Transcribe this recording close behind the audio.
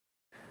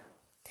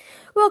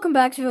Welcome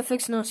back to the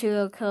Fictional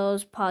Serial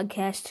Killers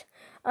podcast.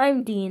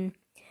 I'm Dean,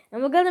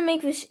 and we're going to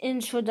make this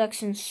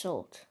introduction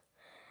short,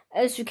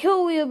 as the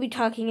kill we will be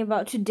talking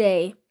about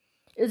today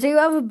is a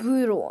rather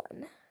brutal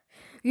one.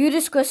 Viewer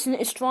discretion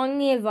is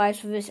strongly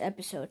advised for this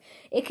episode.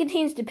 It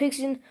contains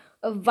depiction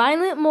of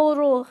violent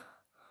murder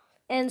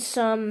and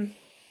some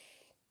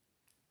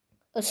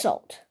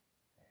assault.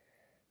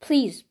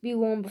 Please be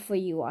warned before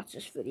you watch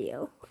this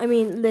video.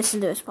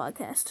 Listen to this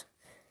podcast.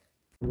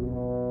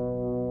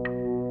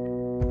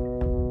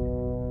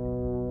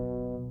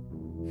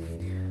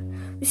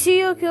 The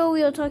serial killer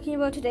we are talking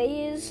about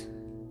today is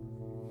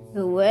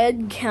the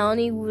Weld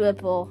County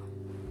Ripper.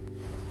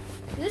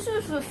 This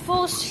was the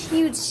first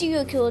huge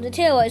serial killer to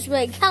terrorize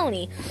Weld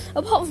County,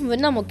 apart from the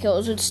number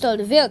killers which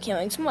started their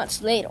killings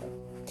much later.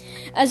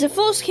 As the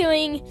first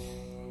killing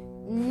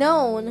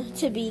known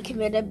to be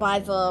committed by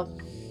the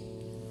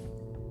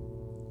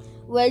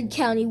Weld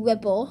County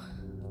Ripper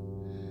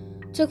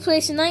took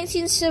place in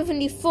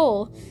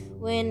 1974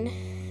 when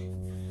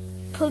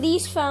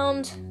police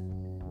found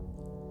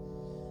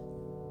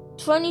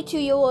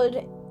 22-year-old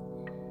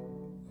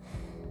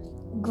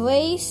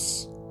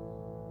Grace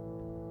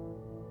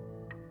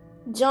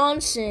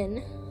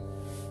Johnson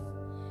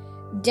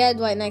dead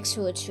right next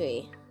to a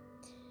tree.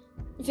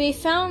 They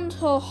found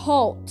her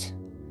heart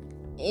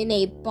in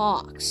a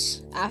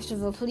box after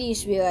the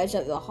police realized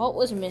that the heart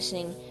was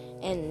missing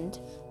and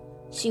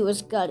she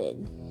was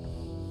gutted.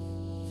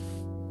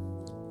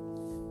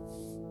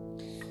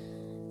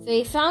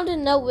 They found a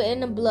note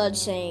written in blood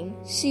saying,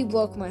 "She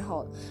broke my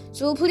heart."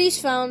 So the police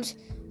found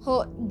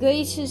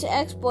Grace's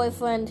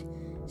ex-boyfriend,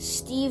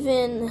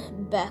 Stephen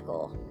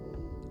Becker.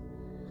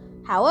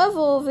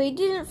 However, they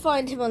didn't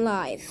find him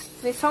alive.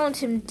 They found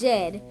him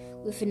dead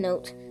with a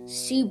note,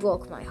 "She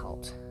broke my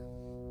heart."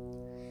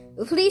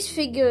 The police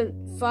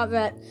thought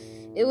that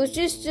it was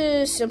just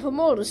a simple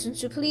murder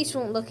since the police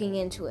weren't looking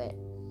into it,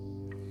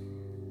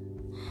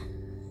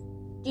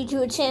 due to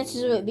the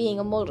chances of it being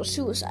a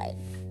murder-suicide.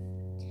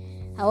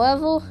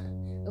 However,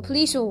 the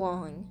police were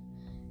wrong,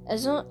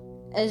 as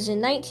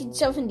in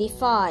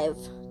 1975,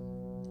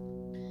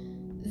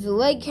 the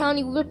Weld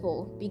County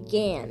Ripper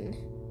began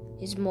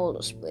his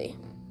murder spree.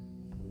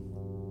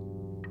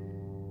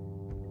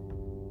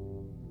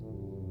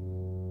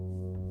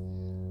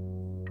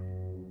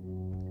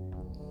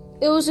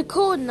 It was a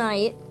cold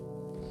night.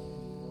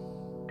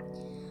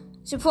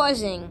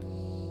 Surprising,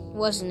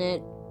 wasn't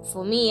it?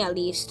 For me, at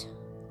least.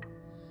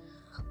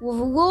 Were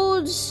the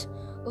words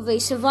of a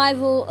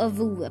survivor of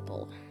the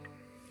Ripper.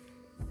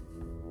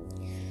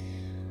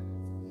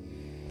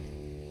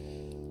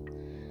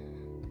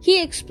 He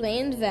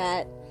explained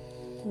that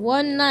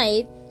one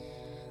night,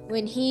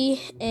 when he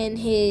and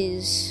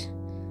his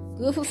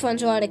group of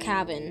friends were at a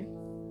cabin,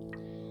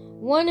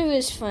 one of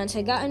his friends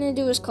had gotten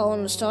into his car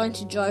and was starting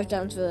to drive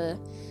down the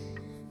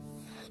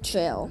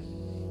trail.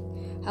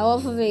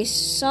 However, they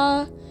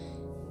saw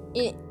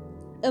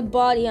a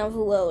body on the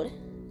road.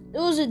 It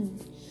was a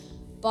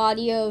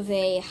body of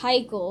a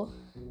hiker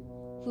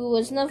who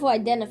was never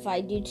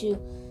identified due to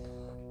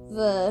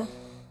the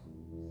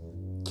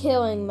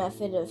killing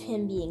method of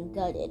him being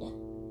gutted.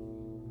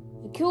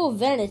 The killer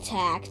then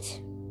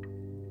attacked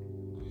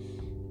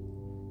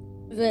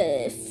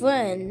the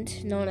friend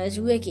known as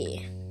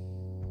Ricky.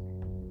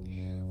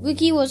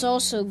 Ricky was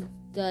also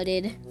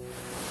gutted,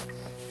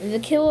 and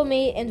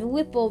the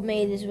Ripper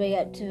made his way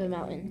up to the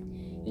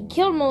mountain. He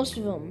killed most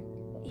of them,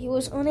 but he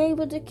was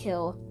unable to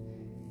kill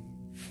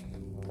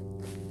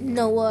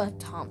Noah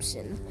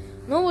Thompson.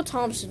 Noah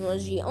Thompson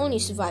was the only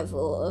survivor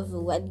of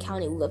the Weld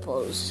County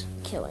Ripper's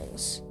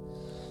killings.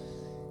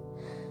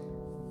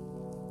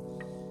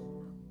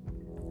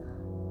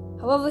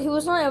 However, he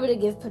was not able to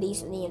give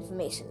police any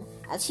information,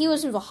 as he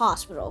was in the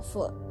hospital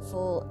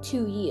for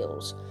 2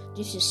 years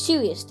due to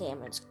serious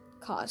damage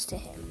caused to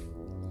him.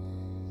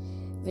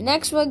 The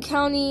next Weld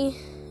County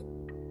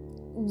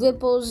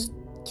Ripper's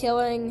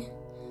killing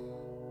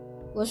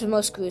was the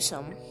most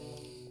gruesome,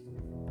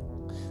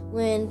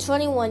 when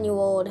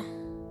 21-year-old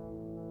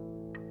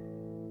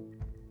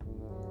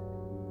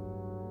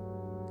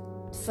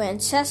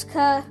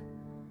Francesca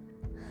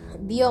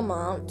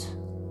Beaumont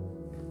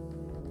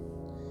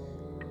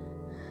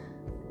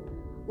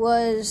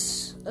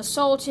was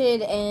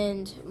assaulted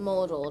and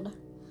murdered.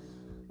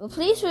 The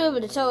police were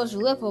able to tell us the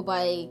Ripper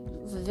by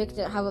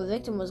how the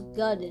victim was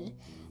gutted.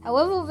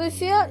 However, they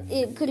feared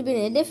it could have been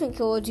a different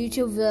killer due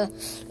to the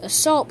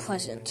assault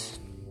present.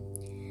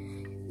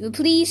 The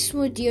police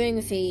were dealing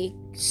with a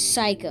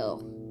psycho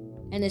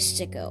and a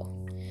sicko.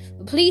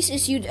 The police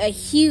issued a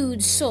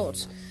huge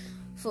search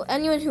for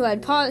anyone who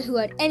had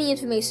any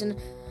information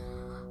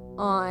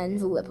on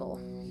the Ripper.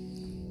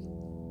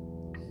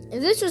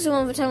 And this was the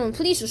one of the time when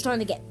police were starting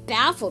to get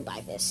baffled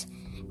by this,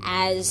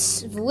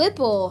 as the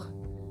Ripper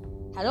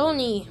had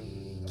only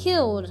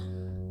killed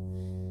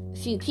a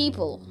few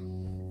people,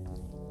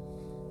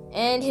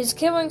 and his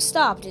killing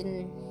stopped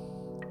in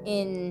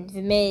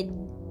the mid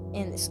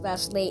and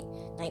late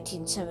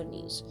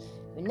 1970s.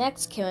 The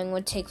next killing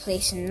would take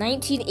place in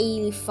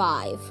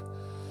 1985,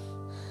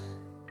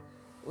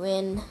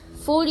 when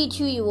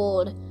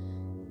 42-year-old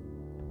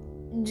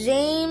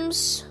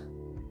James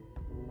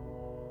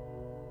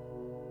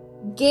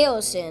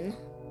Galison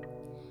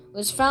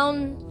was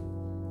found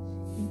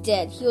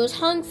dead. He was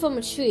hung from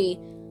a tree,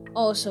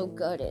 also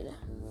gutted.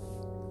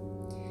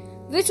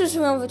 This was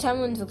around the time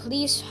when the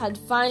police had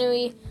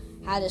finally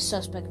had a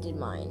suspect in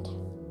mind.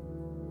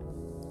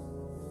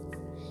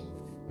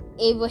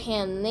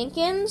 Abraham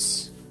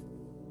Lincoln's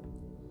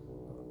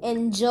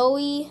and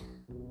Joey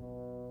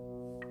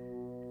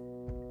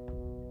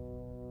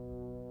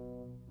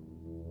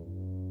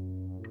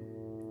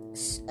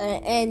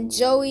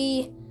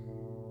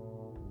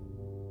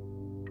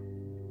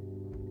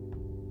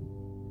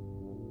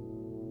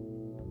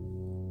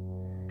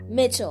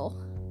Mitchell.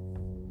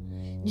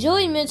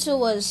 Joey Mitchell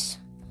was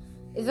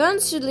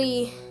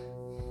eventually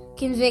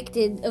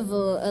convicted of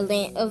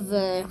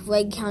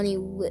Wade County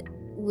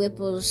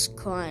Whipple's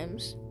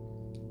crimes.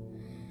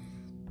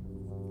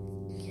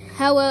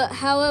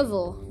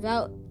 However,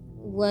 that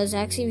was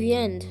actually the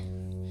end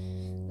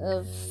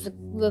of the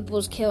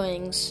Whipple's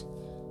killings.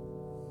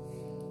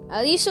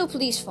 At least so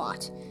police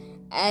thought.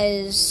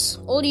 As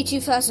early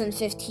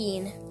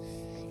 2015,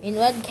 in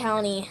Wade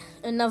County,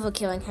 another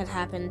killing had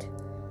happened.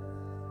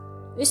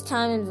 This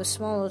time in the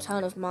smaller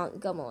town of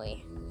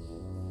Montgomery.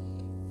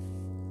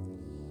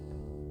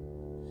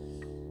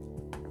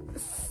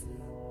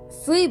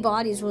 3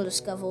 bodies were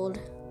discovered.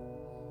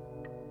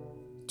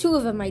 2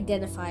 of them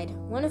identified.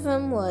 One of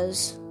them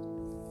was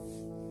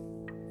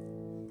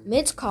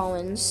Mitch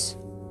Collins,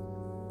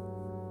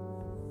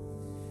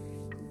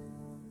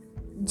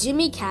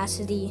 Jimmy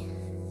Cassidy,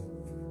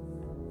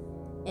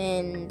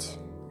 and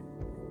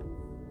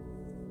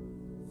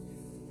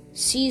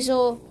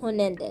Cesar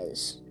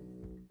Hernandez.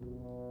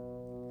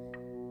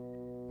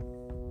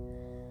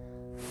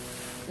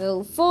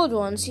 The third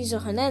one, Cesar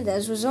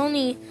Hernandez, was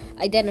only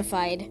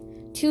identified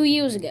 2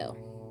 years ago,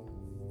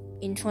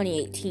 in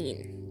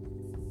 2018.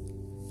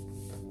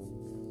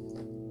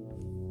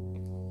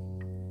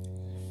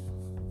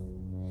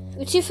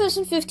 The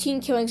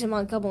 2015 killings in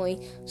Montgomery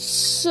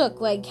shook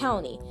Wade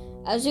County,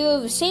 as they were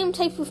the same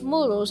type of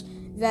murders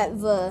that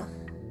the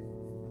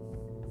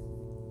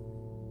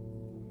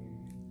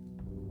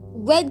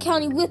Wade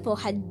County Whipple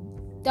had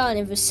done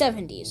in the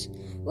 70s.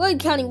 Wade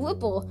County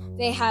Whipple,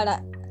 they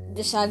had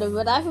decided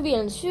would either be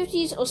in the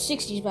 50s or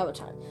 60s by the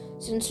time,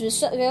 since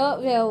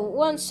their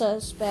one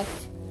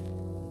suspect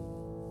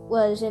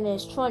was in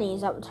his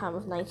 20s at the time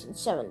of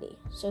 1970.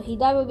 So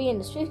he'd either be in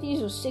his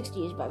 50s or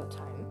 60s by the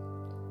time,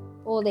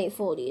 or late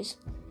 40s.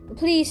 The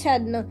police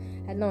had no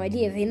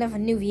idea. They never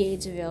knew the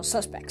age of their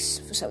suspects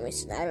for some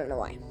reason. I don't know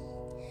why.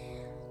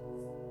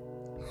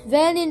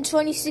 Then in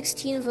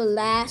 2016, the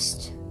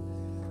last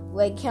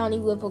Wade County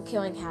Whipple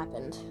killing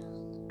happened.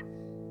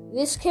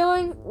 This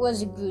killing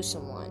was a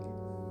gruesome one.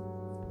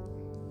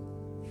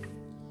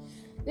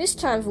 This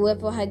time, the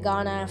Whipple had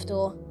gone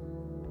after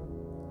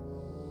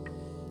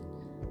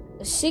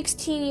a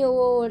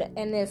 16-year-old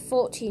and a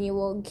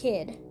 14-year-old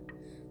kid.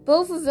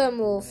 Both of them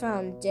were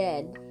found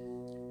dead,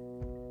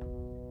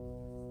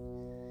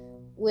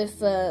 with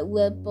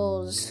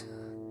Whipple's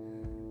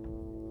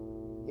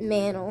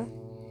mantle.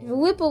 The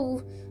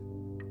Whipple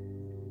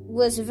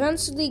was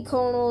eventually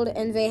cornered,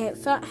 and they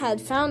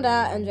had found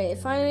out, and they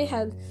finally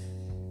had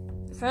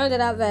found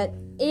out that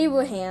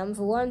Abraham,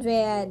 the one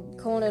they had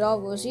cornered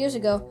all those years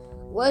ago,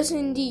 was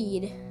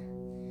indeed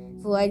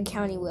the Wade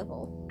County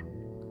Whipple.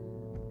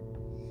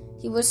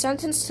 He was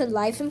sentenced to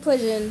life in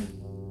prison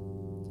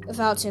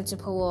without chance of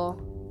parole.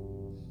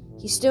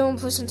 He's still in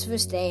prison to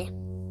this day.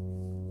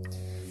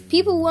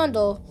 People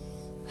wonder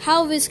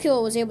how this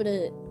killer was able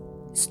to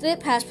slip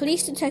past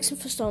police detection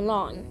for so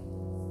long.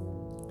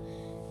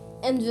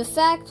 And the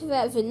fact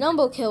that the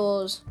number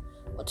killers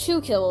were 2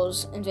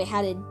 killers and they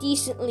had a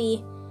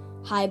decently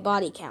high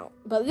body count.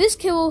 But this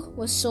killer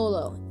was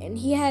solo, and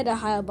he had a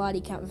higher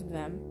body count than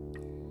them.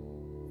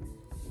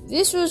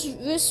 This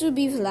would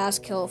be the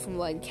last kill from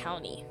Wade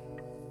County.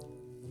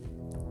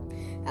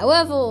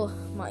 However,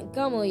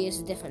 Montgomery is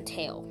a different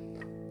tale.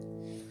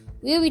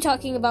 We'll be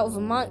talking about the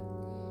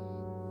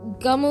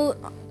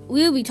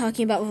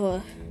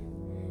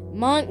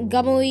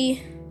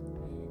Montgomery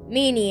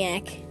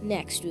Maniac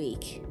next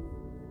week.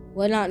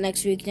 Well, not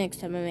next week, next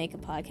time I make a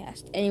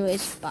podcast.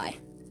 Anyways, bye.